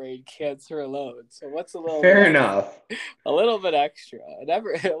get brain cancer alone. So what's Fair enough. a little bit extra?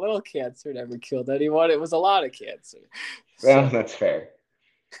 Never a little cancer never killed anyone. It was a lot of cancer. Well, So that's fair.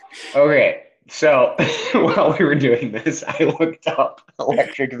 Okay, So while we were doing this, I looked up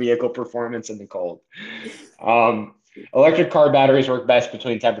electric vehicle performance in the cold. Um, Electric car batteries work best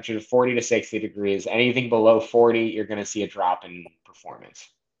between temperatures of 40 to 60 degrees. Anything below 40, you're going to see a drop in performance.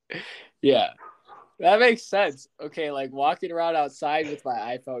 Yeah, that makes sense. Okay, like walking around outside with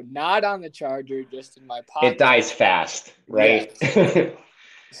my iPhone, not on the charger, just in my It pocket. dies fast, Yeah. right?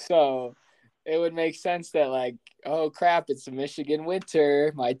 So it would make sense that, like, oh crap, it's a Michigan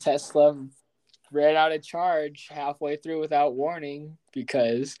winter. My Tesla ran out of charge halfway through without warning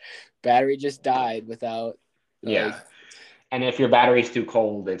because battery just died without, Yeah. like, And if your battery's too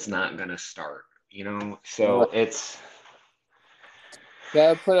cold, it's not going to start, you know? So it's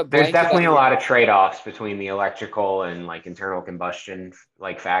gotta put a there's blanket definitely on a your. lot of trade-offs between the electrical and like internal combustion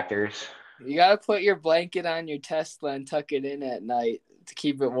like factors. You gotta put your blanket on your Tesla and tuck it in at night to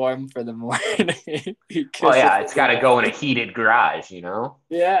keep it warm for the morning. Well, Because yeah, it's got to go in a heated garage, you know?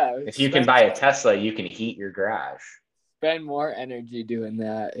 yeah, If you can buy a Tesla, you can heat your garage. spend more energy doing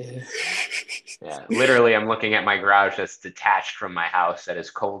that. Yeah, literally, I'm looking at my garage that's detached from my house that is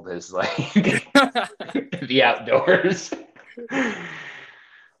cold as like the outdoors.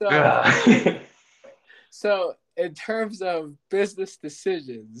 so, Ugh. so in terms of business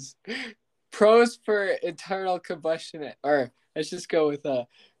decisions, pros for internal combustion, or let's just go with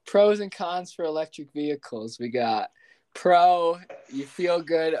pros and cons for electric vehicles. We got pro, you feel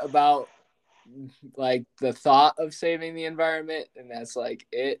good about like the thought of saving the environment, and that's like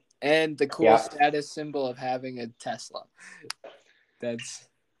it, and the cool Yep. status symbol of having a Tesla. That's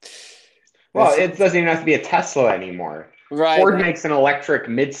Well, that's it doesn't even have to be a Tesla anymore. right. Ford makes an electric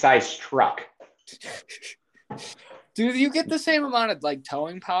mid-sized truck. Do you get the same amount of like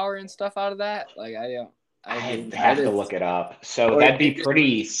towing power and stuff out of that? Like I don't. I I mean, I have to did. look it up. So Or that'd be they just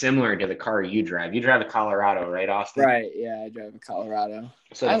pretty similar to the car you drive. You drive a Colorado, right, Austin? right. Yeah, I drive a Colorado.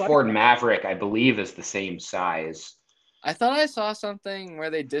 So I the like Ford that. Maverick, I believe, is the same size. I thought I saw something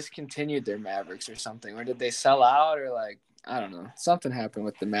where they discontinued their Mavericks or something, or did they sell out, or like I don't know, something happened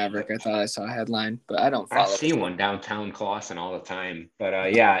with the Maverick. I thought I saw a headline, but I don't I follow see it. one downtown Clawson all the time.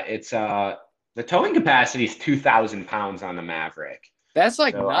 But yeah, it's the towing capacity is 2,000 pounds on the Maverick. That's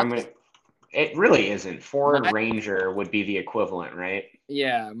like So I'm nothing. gonna. It really isn't. Ford My Ranger would be the equivalent, right?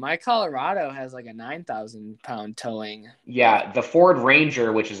 yeah, my Colorado has like a 9,000 pound towing. Yeah, the Ford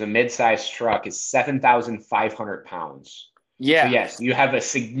Ranger, which is a mid-sized truck, is 7,500 pounds. So Yeah, yes, you have a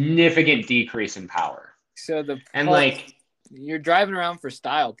significant decrease in power. so the And whole like, you're driving around for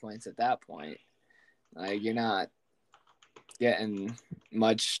style points at that point. Like you're not getting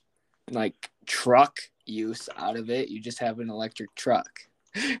much like truck use out of it. You just have an electric truck.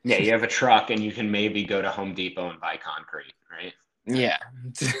 yeah, you have a truck and you can maybe go to Home Depot and buy concrete, right? Yeah.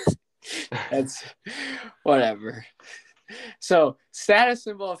 That's whatever. So status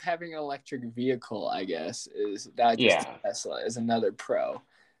symbol of having an electric vehicle, I guess, is not just Yeah. Tesla, is another pro.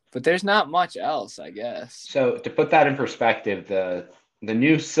 But there's not much else, I guess. So to put that in perspective, the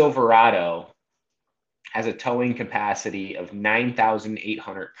new Silverado has a towing capacity of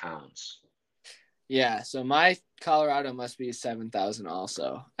 9,800 pounds. Yeah, so my Colorado must be 7,000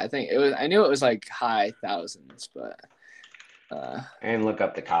 also. I think it was I knew it was like high thousands, but And look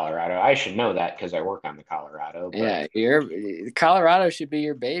up the Colorado. I should know that because I work on the Colorado, but yeah, your Colorado should be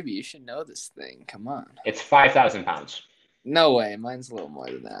your baby. You should know this thing. Come on. it's 5,000 pounds. No way. Mine's a little more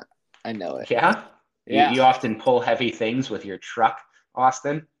than that. I know it. Yeah. Yeah. You often pull heavy things with your truck,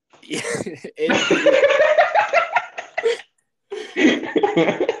 Austin. Indeed.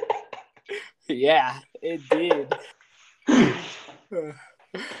 Yeah, it did.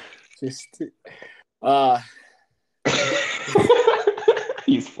 Just uh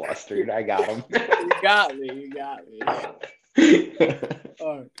He's flustered. I got him. you got me. You got me.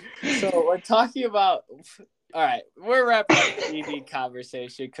 So we're talking about. All right, we're wrapping up the EV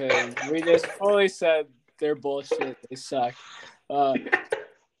conversation because we just fully said they're bullshit. They suck. Uh,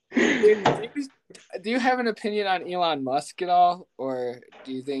 do you have an opinion on Elon Musk at all, or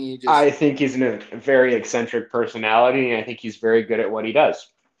do you think he just? I think he's a very eccentric personality, and I think he's very good at what he does.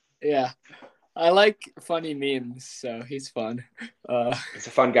 Yeah, I like funny memes, so he's fun. He's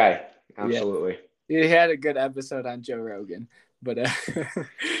a fun guy. Yeah, Absolutely. he had a good episode on Joe Rogan, but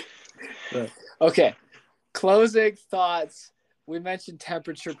okay. Closing thoughts. We mentioned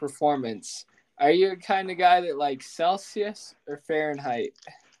temperature performance. Are you a kind of guy that likes Celsius or Fahrenheit?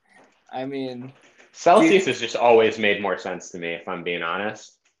 I mean, Celsius has just always made more sense to me, if I'm being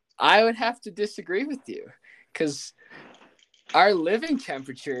honest. I would have to disagree with you because our living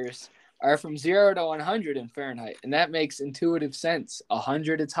temperatures are from 0 to 100 in Fahrenheit, and that makes intuitive sense.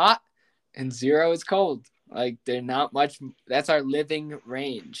 100 is hot and 0 is cold. Like they're not much. That's our living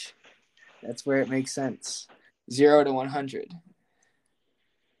range. That's where it makes sense. 0 to 100.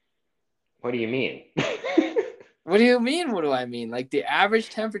 What do you mean? What do you mean? What do I mean? Like the average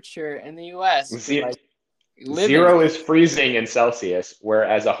temperature in the U.S. for Ze- like living. 0 is freezing in Celsius,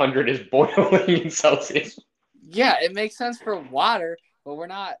 whereas 100 is boiling in Celsius. Yeah, it makes sense for water, but we're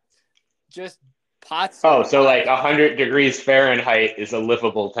not just pots of Oh, so water. like 100 degrees Fahrenheit is a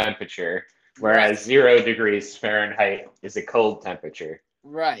livable temperature, Right. whereas 0 degrees Fahrenheit is a cold temperature.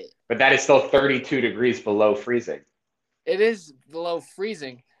 Right. But that is still 32 degrees below freezing. It is below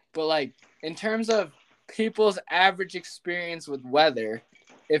freezing, but like in terms of people's average experience with weather,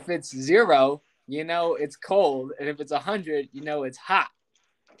 if it's 0, you know it's cold, and if it's 100, you know it's hot.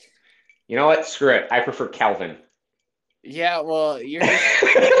 You know what? Screw it. I prefer Kelvin. Yeah, well, you're just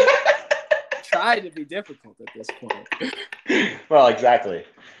trying to be difficult at this point. Well, exactly.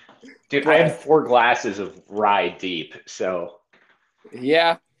 Dude, I had But 4 glasses of rye deep, so.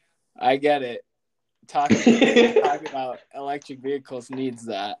 yeah, I get it. Talking about electric vehicles needs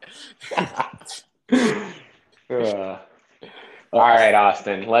that. All right,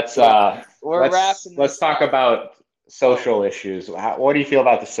 Austin. Let's Well, uh we're let's wrapping let's this talk up. about Oh, social issues. What do you feel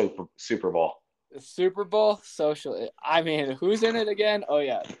about the Super Bowl? the Super Bowl social. I mean, who's in it again? Oh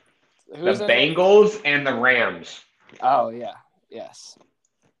yeah, The who's in it? Bengals and the Rams. Oh yeah, yes,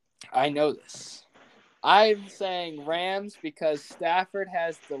 I know this. I'm saying Rams because Stafford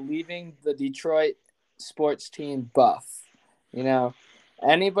has the leaving the Detroit sports team buff. You know,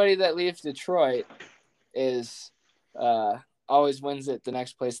 anybody that leaves Detroit is always wins it the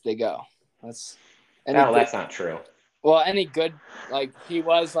next place they go. That's any No, good. that's not true. Well, any good. Like he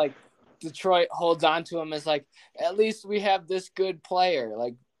was like Detroit holds on to him as like at least we have this good player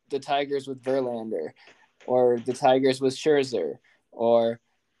like the Tigers with Verlander, or the Tigers with Scherzer, or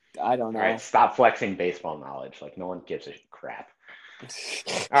I don't All right, know. stop flexing baseball knowledge. Like no one gives a crap.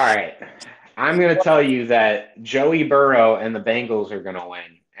 All right. I'm going to tell you that Joey Burrow and the Bengals are going to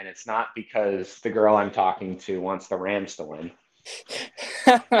win, and it's not because the girl I'm talking to wants the Rams to win.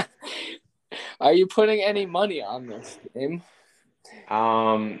 Are you putting any money on this game?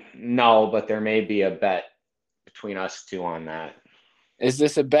 No, but there may be a bet between us two on that. Is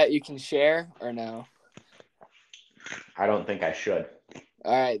this a bet you can share or no? I don't think I should.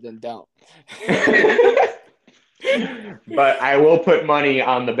 All right, then don't. But I will put money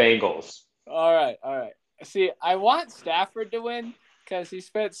on the Bengals. All right, all right. See, I want Stafford to win because he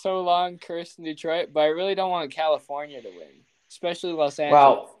spent so long cursed in Detroit, but I really don't want California to win, especially Los Angeles.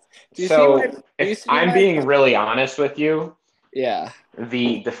 Well, Do you see my? so Do you if see I'm my? being really honest with you, Yeah.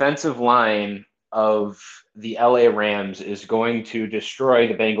 the defensive line of the LA Rams is going to destroy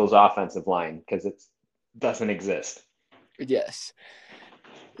the Bengals offensive line because it doesn't exist. Yes.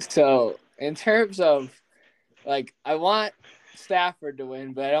 So in terms of like, I want Stafford to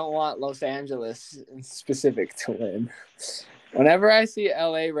win, but I don't want Los Angeles in specific to win. Whenever I see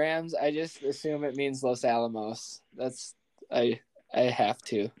LA Rams, I just assume it means Los Alamos. That's I I have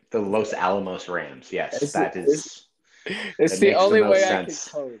to. The Los Alamos Rams. Yes, It's, it's, it's that the makes the only most way I can sense.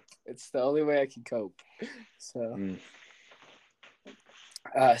 cope. It's the only way I can cope. So, Mm.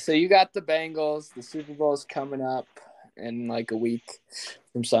 so you got the Bengals. The Super Bowl's coming up in like a week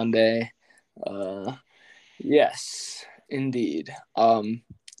from Sunday. Yes, indeed.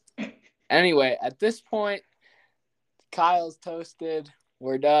 Anyway, at this point, Kyle's toasted.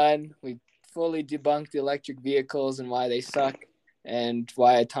 We're done. We fully debunked the electric vehicles and why they suck and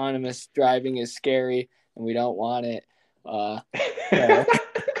why autonomous driving is scary and we don't want it. So.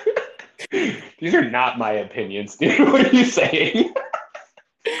 These are not my opinions, dude. What are you saying?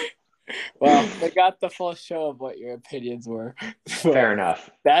 Well, they got the full show of what your opinions were. Fair enough.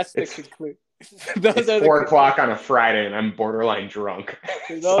 That's the conclusion. It's 4 o'clock on a Friday and I'm borderline drunk.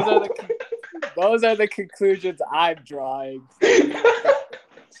 Those are the conclusions I'm drawing.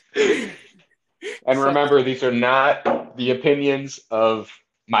 And remember, these are not the opinions of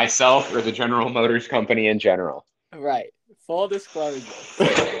myself or the General Motors Company in general. Right. Full disclosure.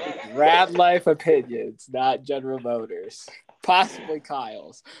 Rad Life opinions, not General Motors. Possibly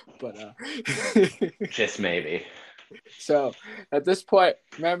Kyle's, but just maybe. So at this point,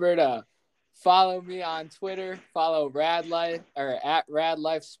 remember to follow me on Twitter, follow Rad Life or at Rad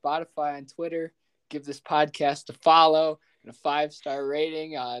Life Spotify on Twitter. Give this podcast a follow and a 5-star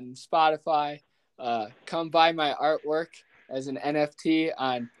rating on Spotify. Come buy my artwork as an NFT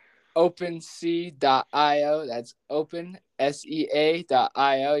on OpenSea.io. That's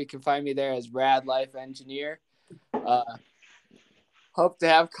OpenSEA.io. You can find me there as Rad Life Engineer. Hope to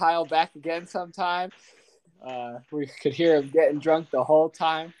have Kyle back again sometime. We could hear him getting drunk the whole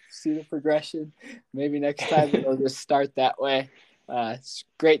time. See the progression. Maybe next time we'll just start that way. It's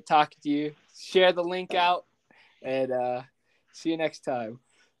great talking to you. Share the link out, and see you next time.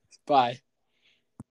 Bye.